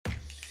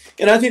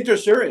And I think they're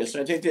serious.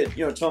 I think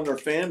that, telling their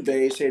fan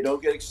base, hey,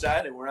 don't get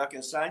excited. We're not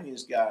going to sign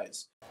these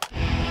guys.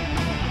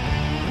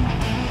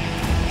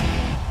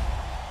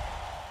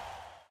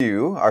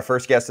 Our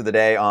first guest of the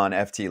day on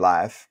FT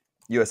Live,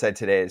 USA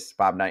Today's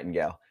Bob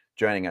Nightengale,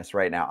 joining us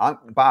right now.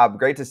 Bob,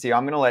 great to see you.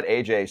 I'm going to let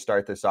AJ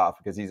start this off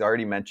because he's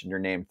already mentioned your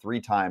name 3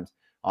 times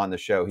on the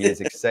show. He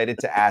is excited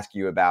to ask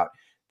you about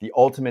the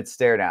ultimate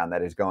stare down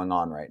that is going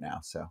on right now.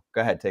 So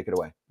go ahead, take it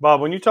away.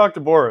 Bob, when you talked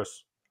to Boras,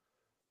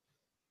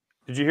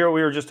 did you hear what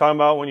we were just talking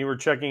about when you were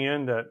checking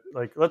in? That,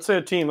 like, let's say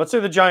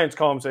the Giants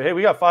call and say, hey,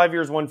 we got 5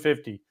 years,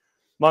 150.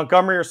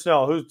 Montgomery or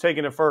Snell, who's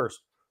taking it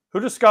first? Who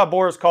does Scott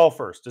Boras call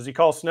first? Does he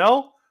call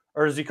Snell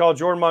or does he call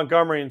Jordan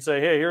Montgomery and say,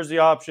 hey, here's the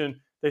option.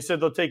 They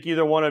said they'll take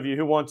either one of you.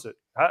 Who wants it?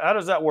 How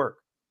does that work?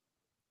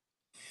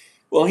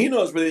 Well, he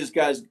knows where these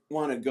guys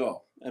want to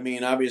go. I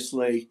mean,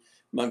 obviously,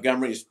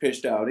 Montgomery's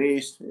pitched out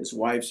east. His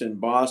wife's in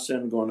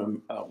Boston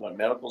going to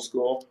medical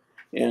school.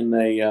 And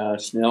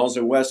Snell's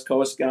a West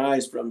Coast guy.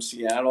 He's from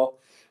Seattle.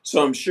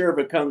 So I'm sure if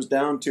it comes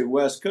down to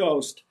West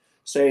Coast,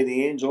 say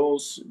the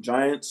Angels,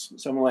 Giants,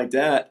 something like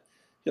that,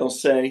 he'll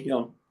say,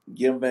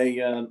 give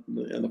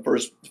the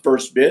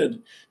first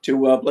bid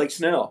to Blake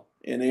Snell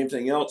and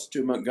anything else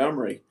to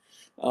Montgomery.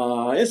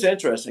 It's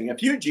interesting. A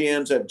few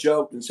GMs have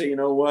joked and say, you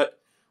know what,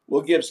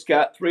 we'll give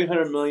Scott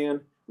 $300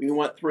 million. We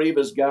want 3 of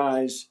his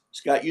guys.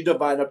 Scott, you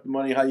divide up the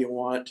money how you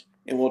want,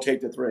 and we'll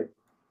take the 3.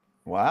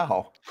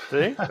 Wow.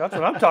 See, that's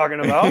what I'm talking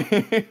about.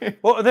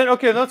 Well, then,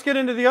 okay, let's get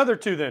into the other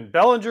 2 then.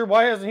 Bellinger,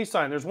 why hasn't he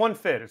signed? There's one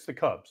fit. It's the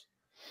Cubs,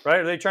 right?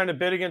 Are they trying to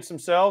bid against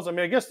themselves? I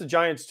mean, I guess the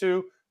Giants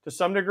too, to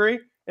some degree.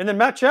 And then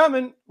Matt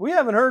Chapman, we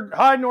haven't heard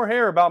hide nor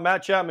hair about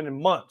Matt Chapman in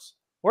months.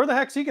 Where the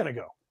heck's he going to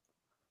go?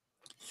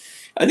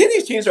 I think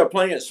these teams are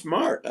playing it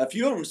smart. A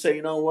few of them say,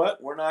 you know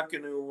what, we're not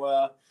going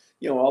to,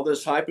 all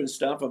this hype and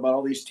stuff about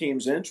all these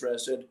teams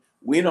interested.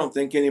 We don't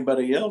think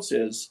anybody else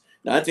is.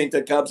 Now, I think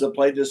the Cubs have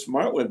played this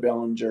smart with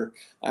Bellinger.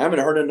 I haven't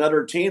heard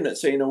another team that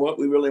say, you know what,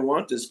 we really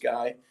want this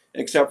guy,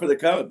 except for the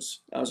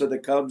Cubs. I was at the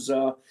Cubs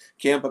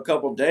camp a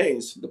couple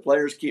days. The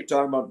players keep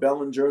talking about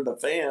Bellinger, the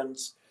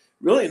fans.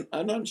 Really,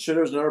 I'm not sure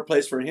there's another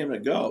place for him to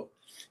go.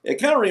 It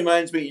kind of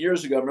reminds me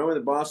years ago, remember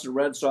the Boston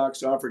Red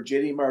Sox offered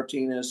J.D.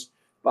 Martinez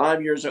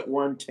 5 years at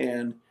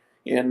 110,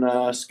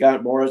 and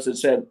Scott Boras had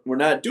said, we're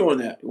not doing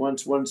that. He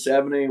wants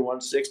 170,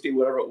 160,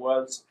 whatever it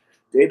was.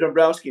 Dave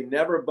Dombrowski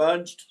never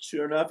budged.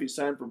 Sure enough, he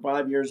signed for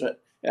 5 years at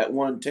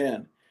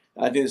 110.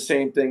 I do the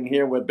same thing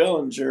here with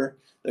Bellinger.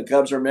 The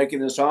Cubs are making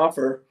this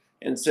offer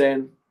and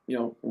saying,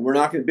 we're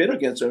not going to bid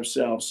against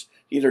ourselves.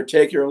 Either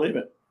take it or leave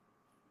it.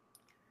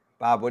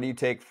 Bob, what do you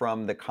take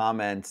from the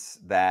comments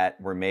that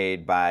were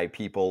made by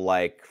people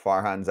like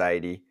Farhan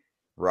Zaidi,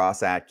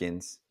 Ross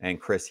Atkins, and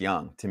Chris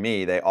Young? To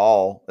me, they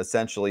all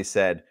essentially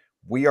said,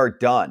 we are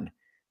done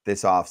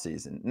this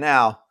offseason.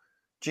 Now,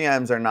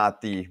 GMs are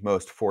not the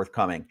most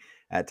forthcoming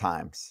at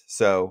times.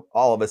 So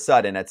all of a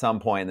sudden, at some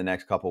point in the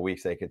next couple of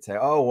weeks, they could say,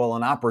 oh, well,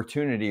 an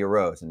opportunity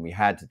arose and we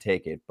had to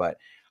take it. But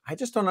I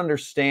just don't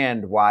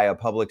understand why a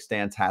public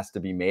stance has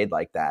to be made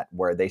like that,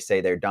 where they say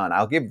they're done.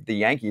 I'll give the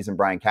Yankees and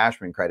Brian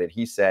Cashman credit.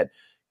 He said,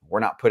 we're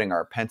not putting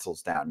our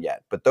pencils down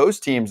yet. But those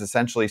teams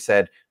essentially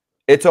said,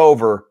 it's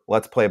over,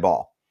 let's play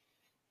ball.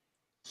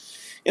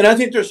 And I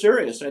think they're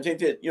serious. I think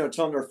that,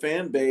 telling their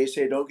fan base,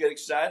 hey, don't get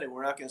excited.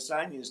 We're not going to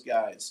sign these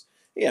guys.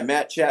 Yeah,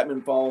 Matt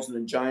Chapman falls in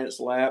the Giants'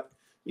 lap,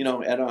 at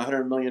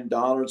 $100 million.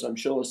 I'm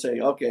sure they'll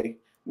say, okay,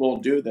 we'll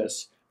do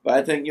this. But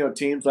I think,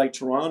 teams like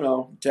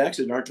Toronto,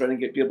 Texas aren't trying to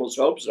get people's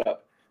hopes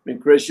up. I mean,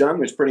 Chris Young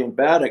was pretty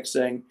emphatic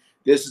saying,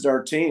 this is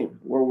our team.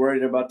 We're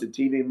worried about the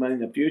TV money in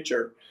the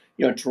future.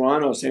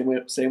 Toronto, same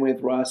way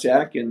with Ross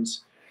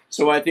Atkins.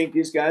 So I think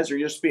these guys are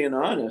just being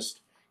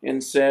honest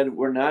and said,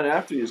 we're not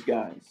after these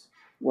guys.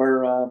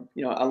 We're, a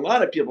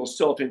lot of people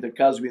still think the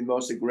Cubs will be the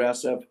most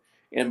aggressive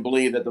and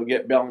believe that they'll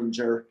get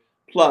Bellinger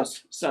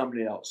plus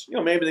somebody else.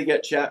 Maybe they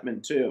get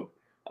Chapman too.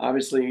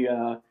 Obviously,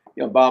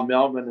 Bob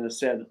Melvin has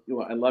said,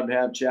 I'd love to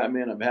have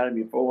Chapman. I've had him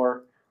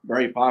before.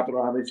 Very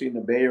popular, obviously, in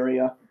the Bay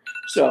Area.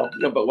 So,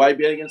 but why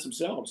bid against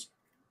themselves?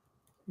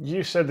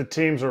 You said the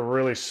teams are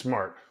really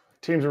smart.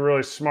 Teams are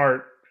really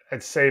smart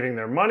at saving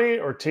their money,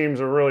 or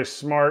teams are really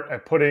smart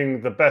at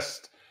putting the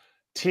best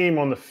team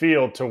on the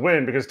field to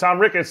win. Because Tom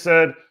Ricketts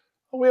said,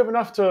 oh, we have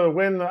enough to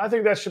win. I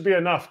think that should be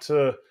enough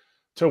to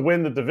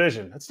win the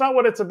division. That's not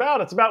what it's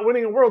about. It's about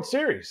winning a World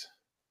Series.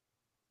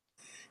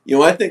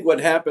 I think what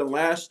happened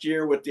last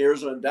year with the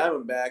Arizona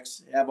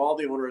Diamondbacks have all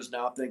the owners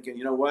now thinking,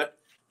 you know what?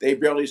 They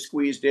barely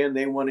squeezed in.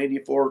 They won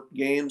 84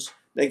 games.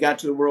 They got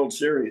to the World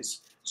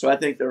Series. So I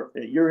think you're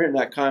hearing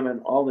that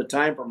comment all the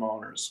time from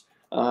owners.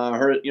 I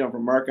heard it,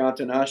 from Mark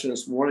Antonacci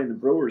this morning, the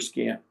Brewers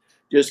camp.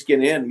 Just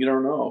get in. You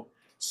don't know.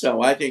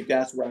 So I think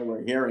that's why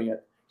we're hearing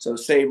it. So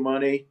save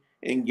money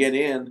and get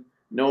in,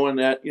 knowing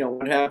that,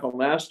 what happened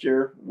last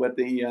year with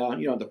the,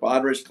 the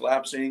Padres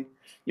collapsing,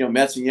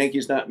 Mets and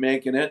Yankees not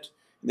making it.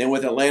 And then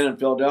with Atlanta and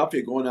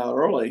Philadelphia going out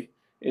early,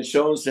 it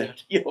shows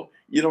that,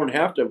 you don't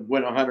have to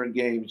win 100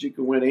 games. You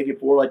can win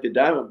 84 like the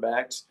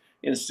Diamondbacks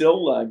and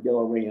still get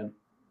a win.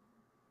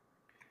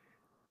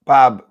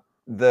 Bob,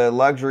 the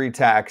luxury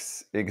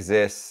tax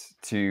exists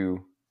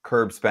to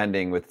curb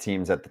spending with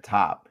teams at the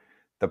top.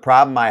 The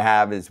problem I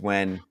have is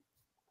when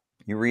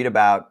you read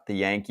about the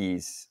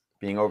Yankees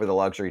being over the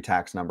luxury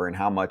tax number and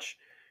how much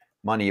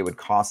money it would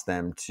cost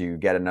them to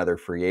get another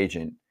free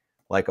agent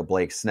like a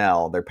Blake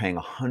Snell. They're paying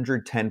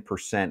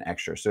 110%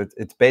 extra. So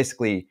it's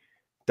basically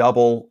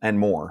double and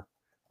more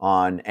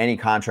on any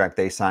contract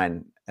they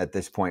sign at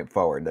this point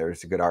forward.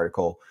 There's a good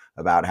article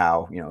about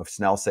how, if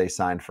Snell, say,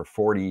 signed for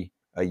 40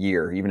 a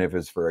year, even if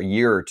it's for a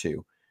year or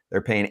two,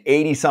 they're paying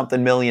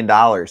 80-something million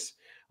dollars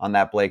on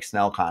that Blake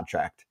Snell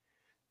contract.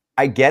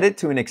 I get it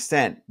to an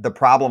extent. The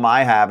problem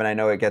I have, and I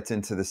know it gets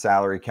into the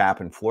salary cap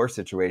and floor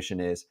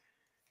situation, is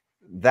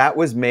that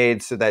was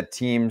made so that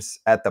teams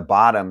at the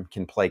bottom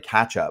can play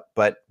catch up.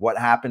 But what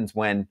happens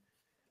when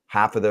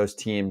half of those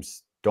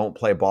teams don't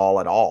play ball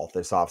at all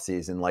this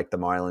offseason, like the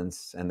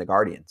Marlins and the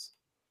Guardians?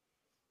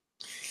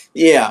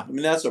 Yeah, I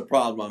mean, that's a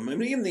problem. I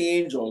mean, even the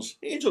Angels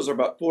are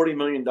about $40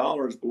 million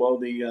below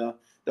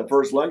the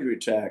first luxury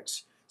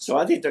tax. So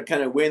I think they're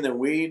kind of in the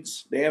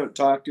weeds. They haven't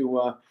talked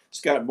to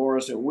Scott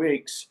Boras in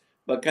weeks,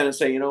 but kind of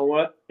say, you know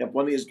what, if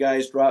one of these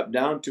guys drop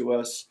down to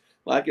us,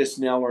 like a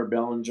Snell or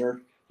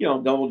Bellinger,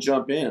 then we'll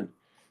jump in.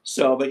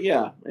 So, but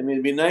yeah, I mean,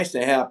 it'd be nice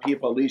to have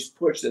people at least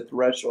push the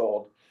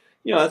threshold.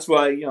 That's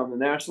why, the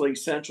National League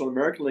Central,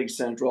 American League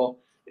Central,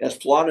 as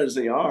flawed as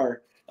they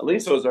are, at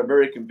least those are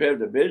very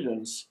competitive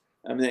divisions.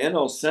 I mean, the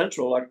NL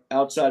Central, like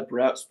outside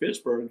perhaps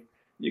Pittsburgh,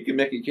 you can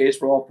make a case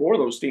for all four of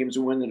those teams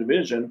to win the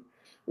division.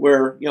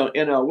 Where,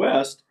 NL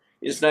West,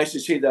 it's nice to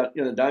see that,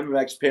 the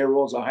Diamondbacks'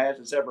 payroll is the highest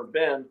it's ever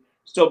been,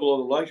 still below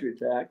the luxury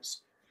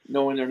tax,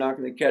 knowing they're not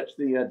going to catch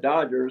the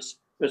Dodgers,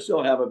 but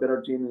still have a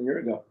better team than a year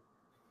ago.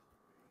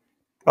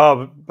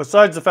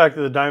 Besides the fact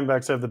that the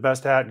Diamondbacks have the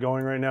best hat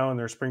going right now in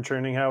their spring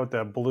training hat with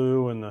that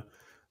blue and the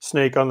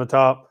snake on the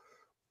top,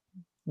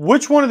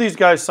 which one of these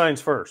guys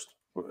signs first?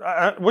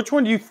 Which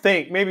one do you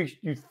think,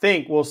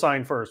 will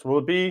sign first? Will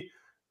it be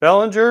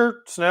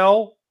Bellinger,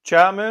 Snell,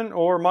 Chapman,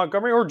 or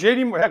Montgomery, or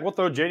JD? Heck, we'll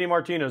throw JD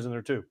Martinez in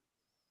there too.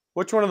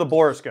 Which one of the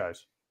Boras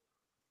guys?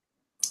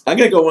 I'm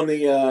gonna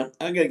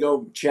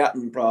go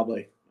Chapman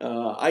probably.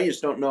 I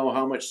just don't know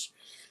how much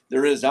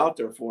there is out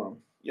there for him.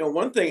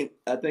 One thing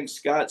I think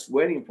Scott's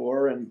waiting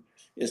for, and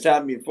it's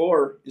happened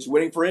before, is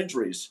waiting for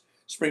injuries.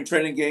 Spring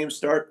training games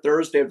start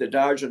Thursday with the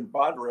Dodgers and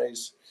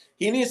Padres.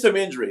 He needs some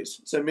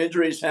injuries. Some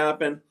injuries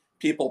happen,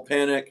 people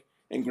panic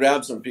and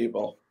grab some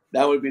people.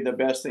 That would be the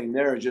best thing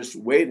there, is just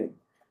waiting.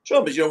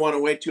 Sure, but you don't want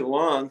to wait too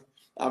long.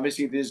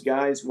 Obviously, these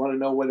guys want to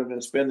know where they're going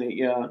to spend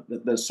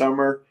the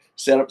summer,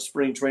 set up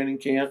spring training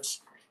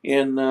camps.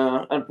 And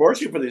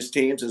unfortunately for these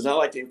teams, it's not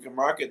like they can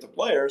market the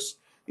players.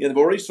 They've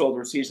already sold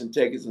their season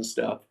tickets and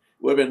stuff.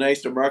 It would have been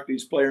nice to market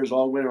these players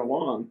all winter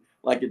long,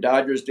 like the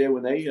Dodgers did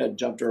when they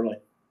jumped early.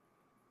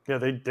 Yeah,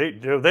 they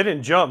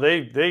didn't jump.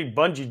 They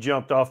bungee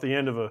jumped off the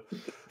end of a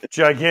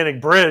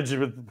gigantic bridge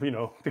with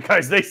the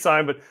guys they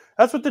signed. But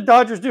that's what the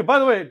Dodgers do. By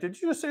the way, did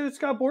you just say that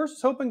Scott Boras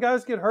is hoping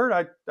guys get hurt?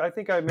 I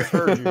think I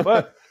misheard you,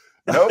 but.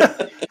 Nope,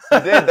 you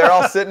did. They're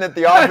all sitting at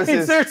the offices. I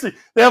mean, seriously,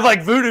 they have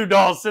like voodoo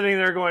dolls sitting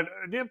there going,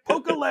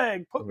 poke a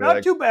leg.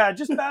 Not too bad,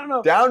 just bad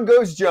enough. Down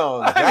goes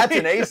Jones. That's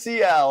an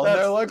ACL. And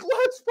they're like,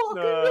 let's fucking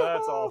go.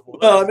 That's awful.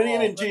 Well, I mean,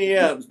 even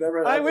GMs.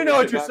 Remember, we know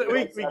what you're saying.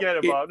 We get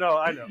it, Bob. No,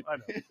 I know.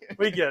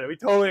 We get it. We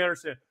totally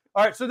understand.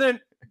 All right, so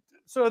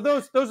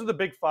those are the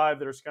big five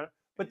that are kind of.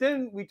 But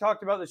then we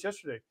talked about this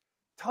yesterday.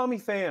 Tommy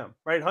Pham,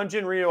 right?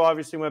 Hyun-Jin Ryu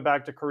obviously went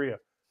back to Korea.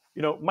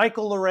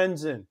 Michael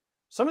Lorenzen.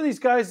 Some of these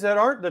guys that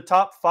aren't the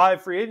top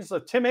 5 free agents,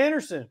 like Tim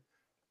Anderson.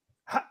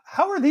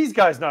 How are these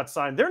guys not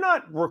signed? They're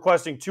not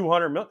requesting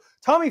 $200 million.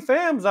 Tommy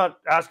Pham's not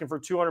asking for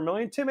 $200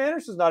 million. Tim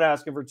Anderson's not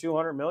asking for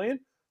 $200 million.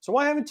 So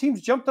why haven't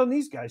teams jumped on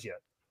these guys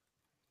yet?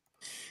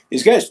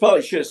 These guys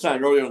probably should have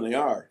signed earlier than they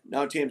are.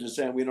 Now teams are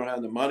saying we don't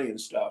have the money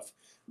and stuff.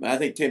 I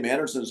think Tim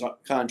Anderson's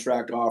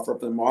contract offer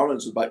for the Marlins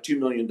was about $2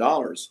 million.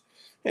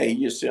 Hey,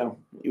 he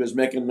was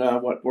making,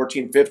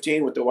 14,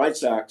 15 with the White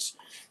Sox.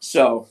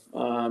 So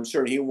I'm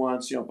sure he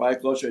wants, probably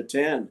closer to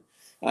 10.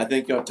 I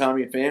think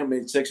Tommy Pham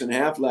made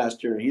 6.5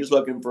 last year. He's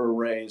looking for a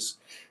raise.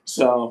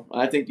 So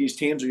I think these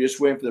teams are just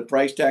waiting for the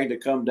price tag to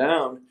come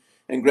down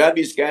and grab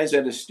these guys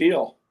at a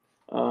steal.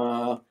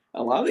 A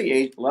lot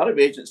of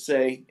agents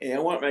say, hey, I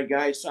want my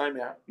guys signed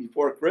out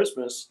before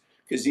Christmas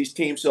because these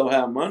teams still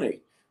have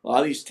money. A lot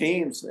of these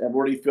teams have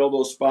already filled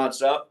those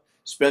spots up,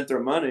 spent their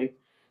money.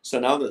 So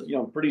now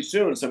that, pretty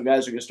soon some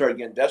guys are going to start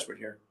getting desperate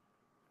here.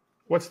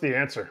 What's the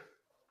answer?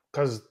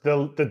 Because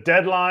the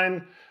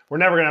deadline, we're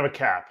never going to have a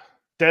cap.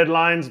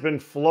 Deadline's been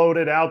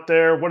floated out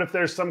there. What if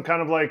there's some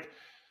kind of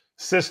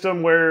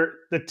system where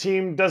the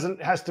team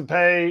has to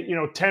pay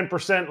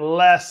 10%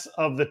 less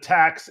of the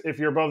tax if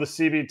you're above the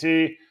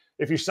CBT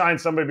if you sign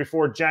somebody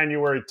before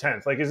January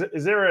 10th?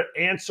 Is there an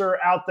answer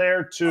out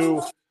there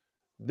to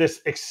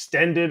this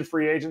extended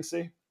free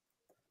agency?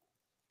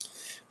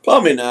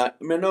 Probably not.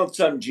 I mean, I know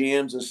some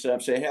GMs and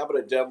stuff say, how about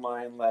a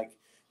deadline? Like,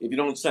 if you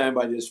don't sign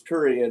by this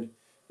period,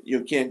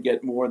 you can't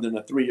get more than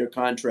a 3-year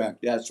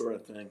contract, that sort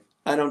of thing.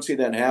 I don't see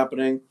that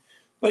happening.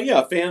 But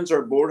yeah, fans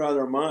are bored out of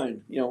their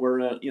mind. We're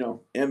in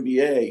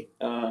NBA,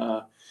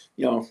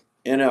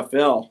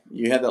 NFL.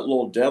 You have that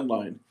little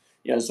deadline.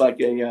 It's like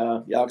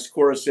Alex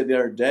Cora said the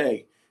other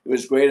day. It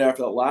was great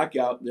after the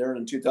lockout there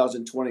in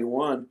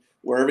 2021,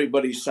 where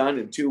everybody signed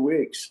in 2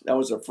 weeks. That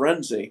was a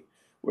frenzy.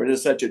 Where it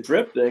is such a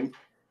drip thing,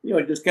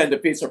 it just kind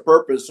of defeats the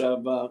purpose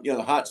of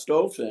the hot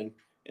stove thing.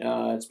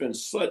 It's been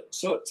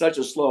such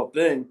a slow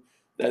thing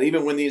that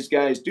even when these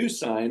guys do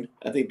sign,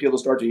 I think people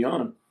start to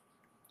yawn.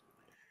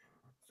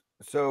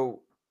 So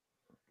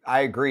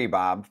I agree,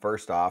 Bob.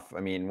 First off,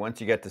 I mean,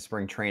 once you get to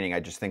spring training, I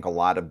just think a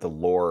lot of the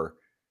lore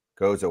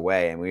goes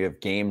away, and we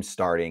have games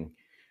starting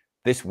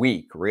this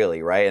week,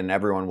 really, right? And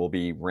everyone will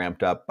be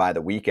ramped up by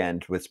the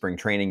weekend with spring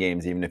training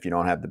games, even if you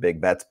don't have the big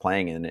bets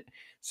playing in it.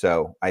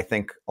 So I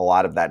think a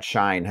lot of that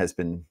shine has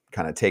been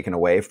kind of taken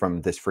away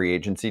from this free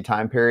agency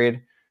time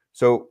period.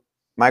 So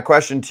my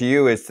question to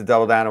you is to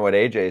double down on what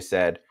AJ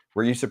said.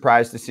 Were you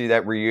surprised to see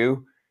that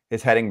Ryu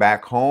is heading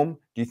back home?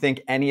 Do you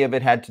think any of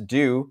it had to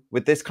do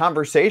with this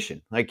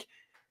conversation? Like,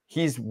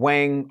 he's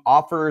weighing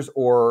offers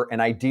or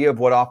an idea of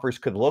what offers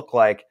could look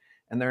like,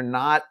 and they're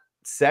not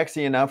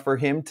sexy enough for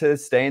him to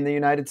stay in the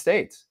United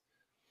States.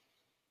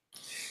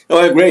 Oh,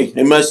 I agree.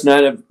 It must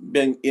not have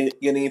been getting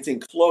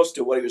anything close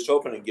to what he was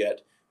hoping to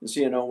get. And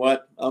so, you know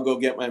what? I'll go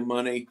get my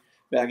money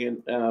back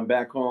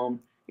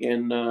home,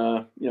 and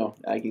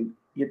I can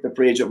hit the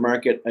free agent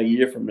market a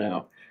year from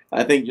now.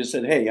 I think just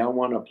said, hey, I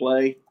want to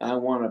play. I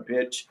want to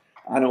pitch.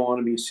 I don't want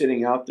to be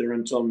sitting out there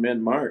until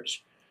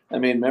mid-March. I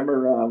mean,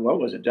 remember, what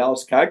was it?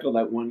 Dallas Keuchel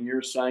that 1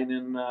 year signed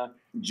in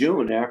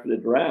June after the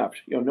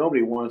draft.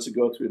 Nobody wants to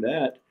go through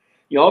that.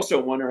 You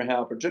also wonder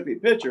how, particularly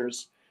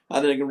pitchers, how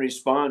they're going to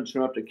respond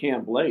to up to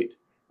camp late.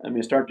 I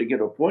mean, start to get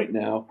to a point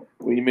now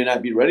where you may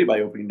not be ready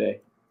by opening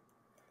day.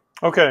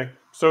 Okay,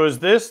 so is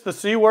this the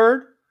C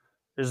word?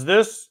 Is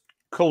this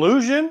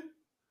collusion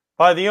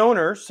by the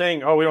owners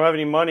saying, oh, we don't have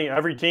any money?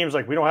 Every team's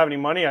like, we don't have any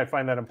money. I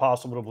find that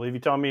impossible to believe. You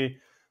tell me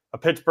a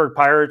Pittsburgh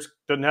Pirates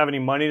doesn't have any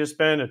money to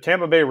spend, a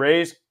Tampa Bay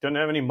Rays doesn't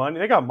have any money.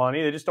 They got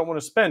money. They just don't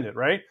want to spend it,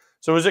 right?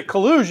 So is it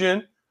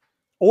collusion,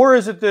 or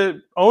is it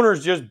the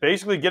owners just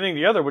basically getting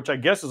together, which I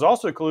guess is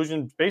also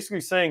collusion, basically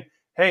saying,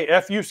 hey,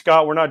 F you,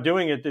 Scott, we're not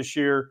doing it this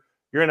year.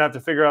 You're going to have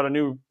to figure out a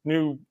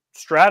new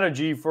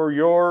strategy for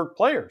your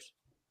players.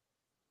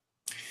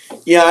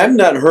 Yeah, I've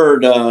not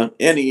heard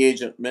any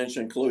agent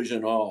mention collusion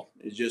at all.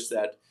 It's just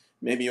that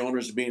maybe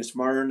owners are being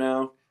smarter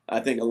now. I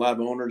think a lot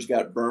of owners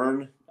got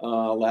burned.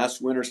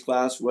 Last winter's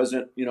class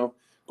wasn't,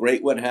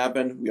 great what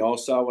happened. We all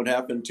saw what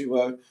happened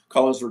to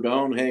Carlos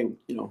Rendon.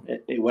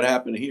 Hey, what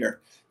happened here?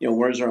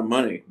 Where's our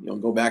money?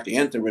 Go back to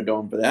Anthony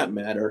Rendon for that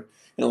matter,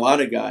 and a lot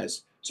of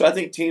guys. So I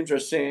think teams are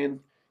saying,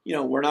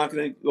 we're not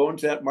going to go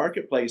into that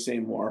marketplace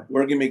anymore.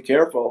 We're going to be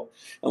careful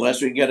unless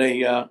we get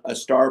a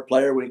star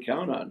player we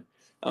count on.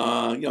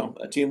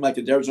 A team like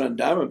the Arizona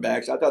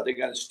Diamondbacks, I thought they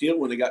got a steal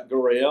when they got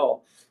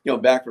Gurriel,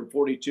 back for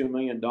 $42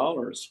 million.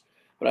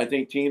 But I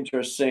think teams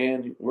are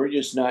saying, we're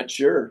just not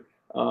sure.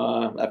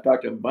 I've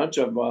talked to a bunch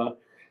of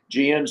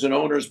GMs and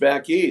owners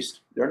back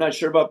east. They're not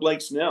sure about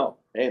Blake Snell.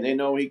 Hey, they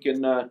know he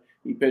can.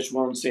 He pitched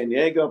well in San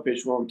Diego,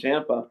 pitched well in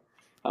Tampa.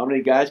 How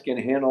many guys can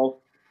handle,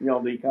 all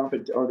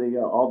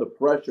the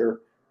pressure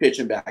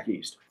pitching back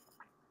east?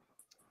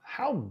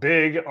 How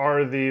big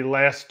are the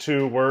last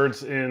two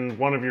words in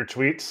one of your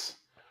tweets?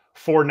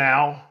 For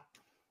now,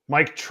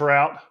 Mike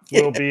Trout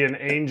will be an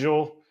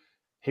Angel.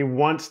 He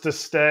wants to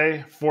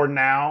stay for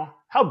now.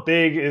 How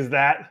big is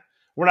that?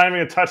 We're not even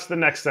going to touch the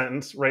next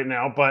sentence right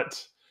now,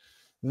 but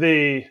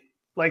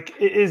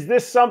is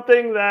this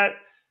something that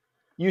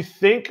you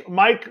think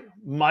Mike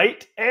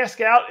might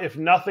ask out if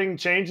nothing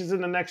changes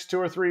in the next 2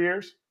 or 3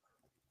 years?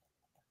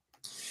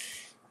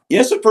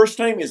 Yes, the first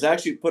time he's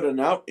actually put an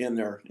out in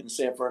there and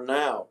said for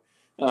now.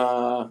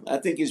 I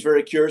think he's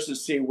very curious to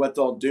see what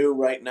they'll do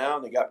right now.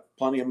 They got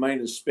plenty of money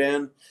to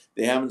spend.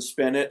 They haven't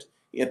spent it.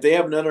 If they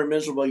have another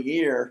miserable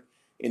year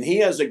and he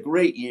has a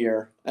great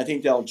year, I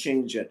think they'll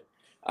change it.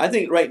 I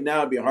think right now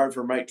it'd be hard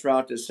for Mike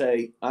Trout to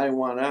say, I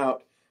want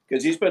out,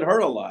 because he's been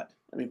hurt a lot.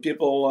 I mean,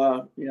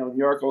 people, New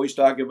York always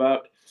talk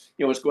about,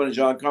 what's going to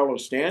Giancarlo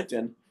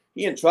Stanton.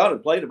 He and Trout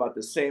have played about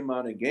the same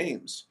amount of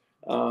games.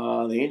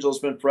 The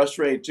Angels have been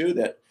frustrated, too,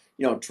 that,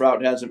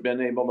 Trout hasn't been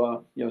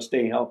able to,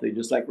 stay healthy,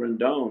 just like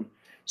Rendon.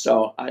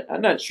 So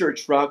I'm not sure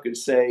Trout could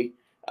say,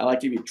 I'd like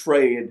to be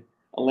traded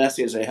unless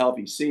he has a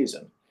healthy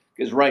season.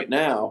 Because right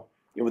now,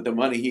 with the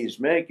money he's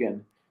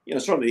making,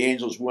 some of the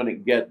Angels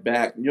wouldn't get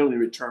back nearly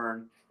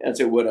return as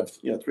they would have,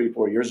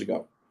 3-4 years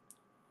ago.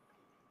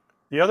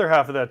 The other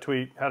half of that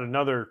tweet had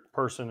another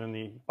person in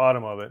the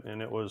bottom of it,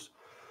 and it was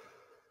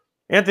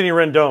Anthony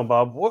Rendon.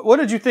 Bob, what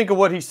did you think of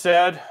what he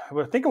said?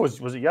 I think it was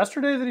it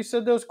yesterday that he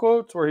said those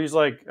quotes where he's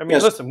like, I mean,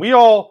 Yes. Listen, we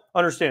all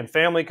understand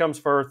family comes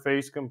first,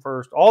 face comes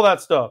first, all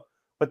that stuff.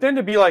 But then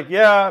to be like,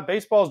 yeah,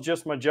 baseball's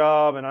just my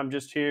job and I'm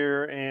just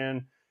here.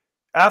 And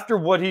after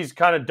what he's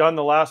kind of done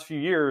the last few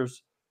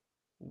years,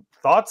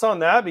 thoughts on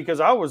that? Because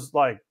I was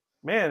like,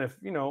 man, if,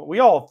 we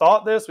all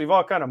thought this, we've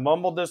all kind of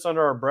mumbled this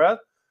under our breath.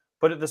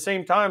 But at the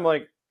same time,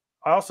 like,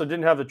 I also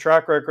didn't have the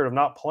track record of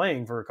not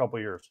playing for a couple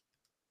of years.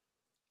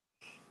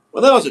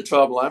 Well, that was the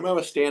trouble. I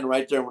remember standing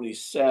right there when he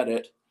said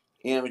it,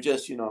 and it was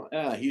just,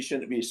 he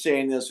shouldn't be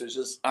saying this. It was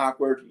just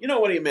awkward. You know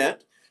what he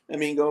meant. I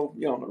mean, go,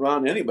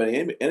 around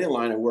anybody, any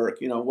line of work,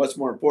 what's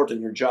more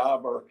important, your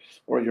job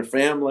or your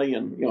family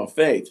and,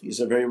 faith. He's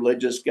a very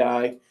religious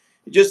guy.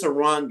 He's just a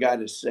wrong guy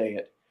to say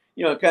it.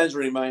 It kind of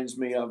reminds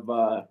me of,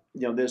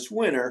 this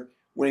winter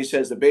when he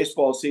says the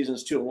baseball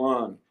season's too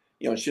long.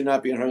 It should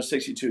not be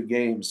 162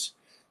 games.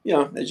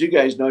 As you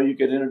guys know, you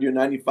could interview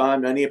 95,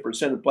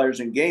 98% of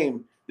players in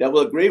game that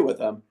will agree with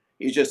him.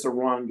 He's just the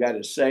wrong guy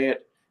to say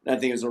it. And I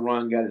think he's the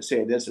wrong guy to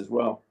say this as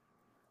well.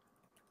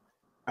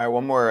 All right,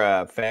 one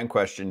more fan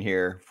question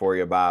here for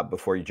you, Bob,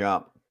 before you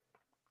jump.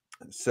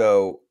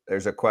 So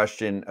there's a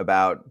question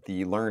about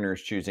the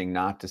Lerners choosing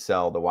not to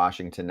sell the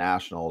Washington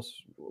Nationals.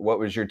 What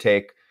was your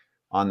take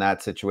on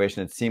that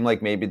situation? It seemed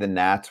like maybe the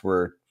Nats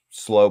were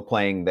slow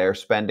playing their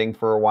spending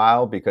for a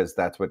while because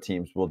that's what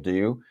teams will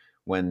do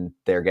when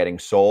they're getting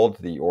sold.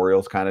 The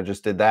Orioles kind of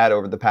just did that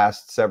over the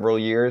past several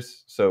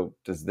years. So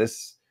does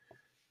this,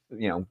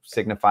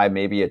 signify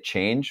maybe a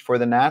change for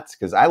the Nats?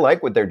 Because I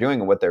like what they're doing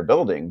and what they're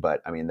building, but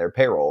I mean, their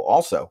payroll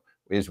also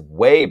is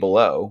way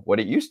below what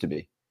it used to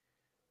be.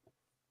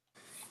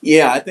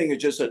 Yeah, I think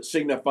it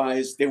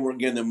signifies they weren't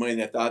getting the money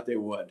they thought they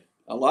would.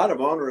 A lot of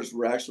owners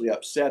were actually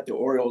upset the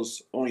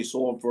Orioles only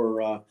sold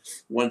for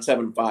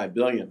 $1.75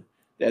 billion.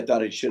 They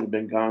thought it should have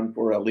been gone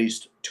for at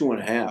least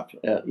 $2.5,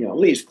 at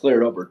least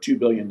cleared over $2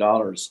 billion.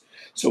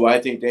 So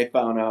I think they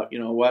found out,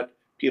 what,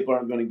 people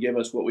aren't going to give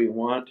us what we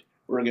want.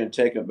 We're going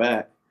to take it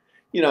back.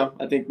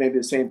 I think maybe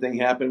the same thing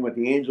happened with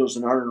the Angels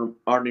and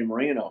Arnie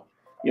Moreno.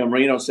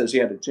 Moreno says he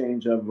had a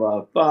change of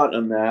thought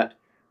on that.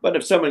 But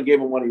if someone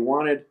gave him what he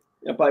wanted,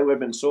 it probably would have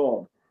been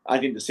sold. I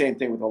think the same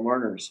thing with the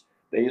Lerners.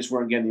 They just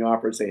weren't getting the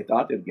offers they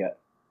thought they'd get.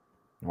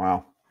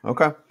 Wow.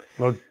 Okay.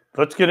 Well,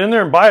 let's get in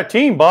there and buy a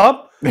team,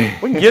 Bob. We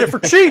can get it for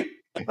cheap.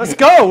 Let's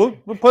go.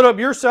 We'll put up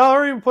your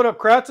salary. We'll put up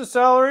Kratz's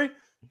salary.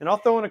 And I'll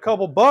throw in a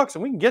couple bucks,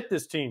 and we can get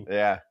this team.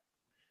 Yeah.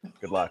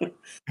 Good luck.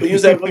 We'll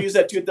use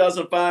that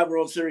 2005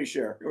 World Series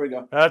share. Here we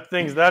go.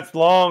 That's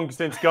long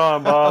since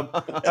gone,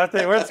 Bob. That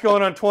thing, it's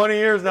going on 20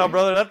 years now,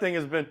 brother. That thing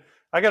has been.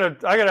 I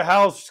gotta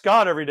house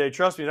Scott every day.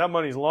 Trust me, that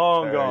money's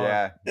long gone.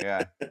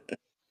 Yeah.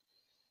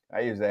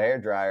 I use a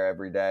hairdryer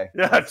every day.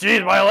 Yeah,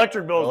 geez, my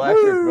electric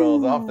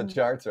bill's off the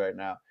charts right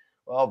now.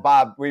 Well,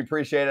 Bob, we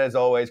appreciate it as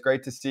always.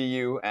 Great to see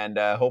you, and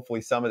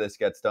hopefully some of this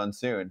gets done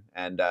soon.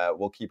 And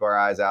we'll keep our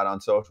eyes out on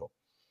social.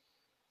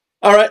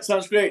 All right,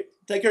 sounds great.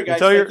 Take care, guys.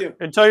 Tell your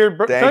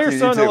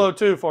son too. hello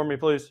too for me,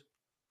 please.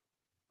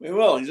 We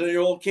will. He's in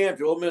your old camp,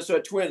 your old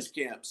Minnesota Twins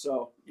camp.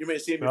 So you may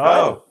see him.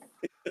 Oh,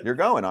 you're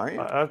going, aren't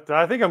you?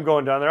 I think I'm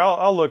going down there.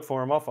 I'll look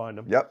for him. I'll find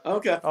him. Yep.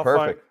 Okay.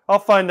 Perfect. I'll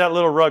find that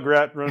little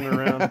rugrat running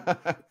around.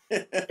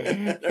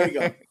 There you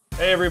go.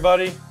 Hey,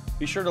 everybody.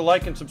 Be sure to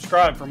like and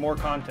subscribe for more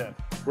content.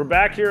 We're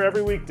back here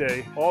every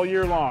weekday, all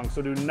year long,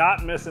 so do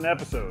not miss an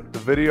episode. The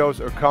videos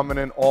are coming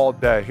in all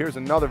day. Here's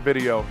another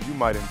video you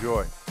might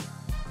enjoy.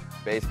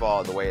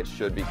 Baseball the way it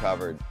should be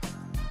covered.